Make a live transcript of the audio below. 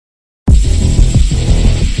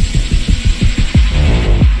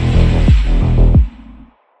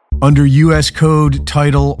under U.S. Code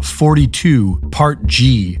Title 42, Part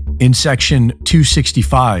G, in Section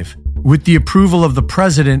 265. With the approval of the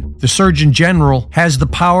President, the Surgeon General has the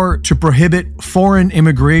power to prohibit foreign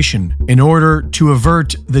immigration in order to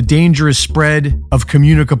avert the dangerous spread of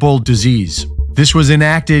communicable disease. This was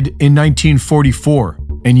enacted in 1944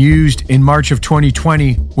 and used in March of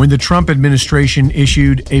 2020 when the Trump administration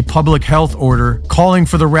issued a public health order calling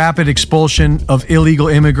for the rapid expulsion of illegal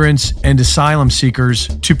immigrants and asylum seekers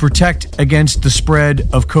to protect against the spread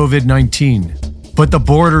of COVID-19. But the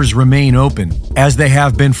borders remain open, as they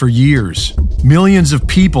have been for years. Millions of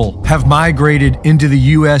people have migrated into the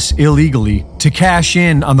U.S. illegally to cash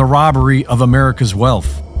in on the robbery of America's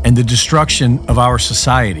wealth and the destruction of our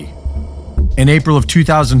society. In April of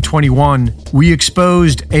 2021, we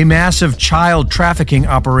exposed a massive child trafficking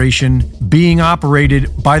operation being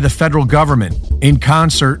operated by the federal government in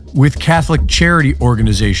concert with Catholic charity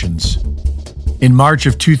organizations. In March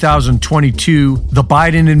of 2022, the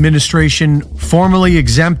Biden administration formally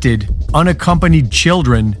exempted unaccompanied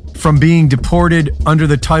children from being deported under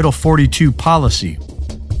the Title 42 policy.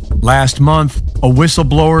 Last month, a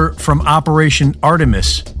whistleblower from Operation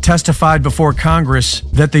Artemis testified before Congress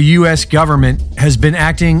that the U.S. government has been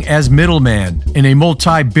acting as middleman in a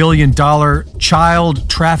multi-billion-dollar child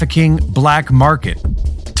trafficking black market.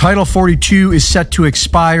 Title 42 is set to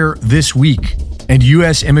expire this week, and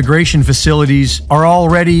U.S. immigration facilities are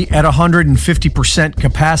already at 150%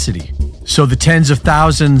 capacity. So the tens of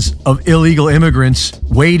thousands of illegal immigrants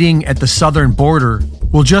waiting at the southern border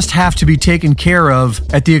will just have to be taken care of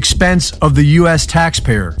at the expense of the U.S.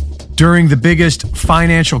 taxpayer during the biggest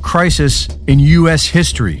financial crisis in U.S.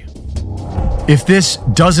 history. If this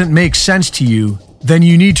doesn't make sense to you, then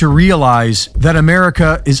you need to realize that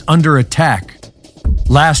America is under attack.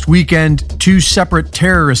 Last weekend, 2 separate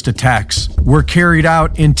terrorist attacks were carried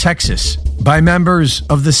out in Texas by members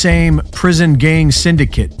of the same prison gang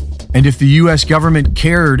syndicate. And if the U.S. government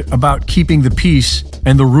cared about keeping the peace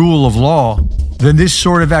and the rule of law, then this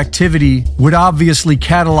sort of activity would obviously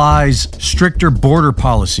catalyze stricter border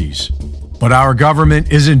policies. But our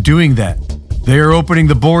government isn't doing that. They are opening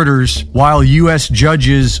the borders while U.S.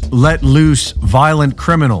 judges let loose violent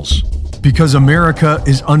criminals because America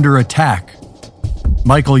is under attack.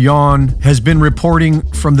 Michael Yon has been reporting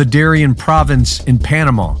from the Darien province in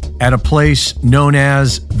Panama at a place known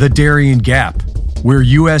as the Darien Gap, where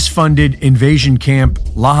U.S.-funded invasion camp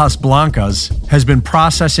Lajas Blancas has been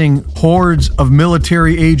processing hordes of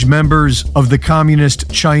military-age members of the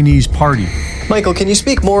Communist Chinese Party. Michael, can you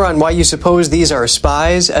speak more on why you suppose these are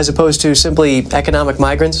spies as opposed to simply economic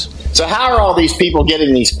migrants? So how are all these people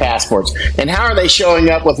getting these passports? And how are they showing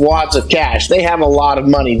up with wads of cash? They have a lot of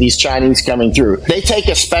money, these Chinese coming through. They take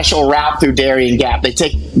a special route through Darien Gap. They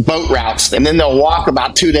take boat routes, and then they'll walk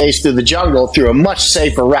about 2 days through the jungle through a much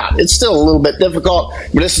safer route. It's still a little bit difficult,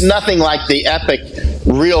 but it's nothing like the epic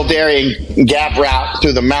real Darien Gap route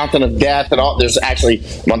through the Mountain of Death. And all. There's actually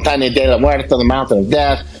Montaña de la Muerte, the Mountain of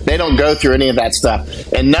Death. They don't go through any of that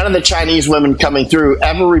stuff. And none of the Chinese women coming through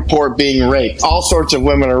ever report being raped. All sorts of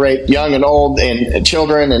women are raped, young and old, and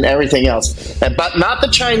children and everything else. But not the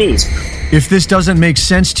Chinese. If this doesn't make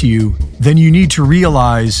sense to you, then you need to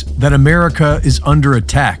realize that America is under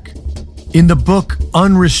attack. In the book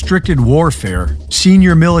Unrestricted Warfare,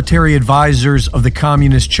 senior military advisors of the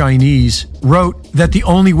Communist Chinese wrote that the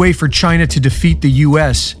only way for China to defeat the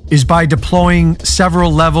U.S. is by deploying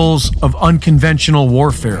several levels of unconventional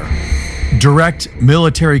warfare. Direct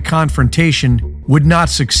military confrontation would not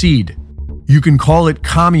succeed. You can call it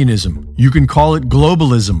communism, you can call it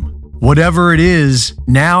globalism. Whatever it is,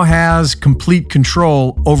 now has complete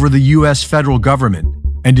control over the U.S. federal government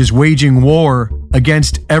and is waging war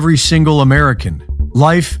against every single American.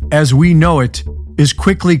 Life, as we know it, is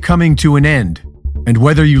quickly coming to an end, and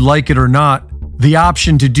whether you like it or not, the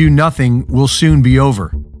option to do nothing will soon be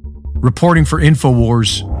over. Reporting for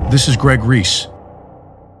InfoWars, this is Greg Reese.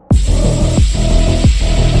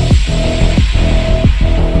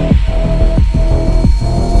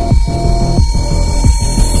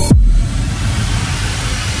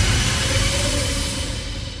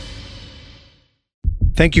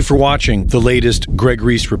 Thank you for watching the latest Greg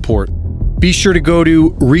Reese Report. Be sure to go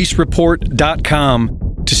to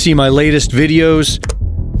reesereport.com to see my latest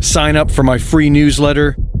videos, sign up for my free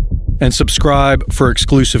newsletter, and subscribe for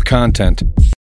exclusive content.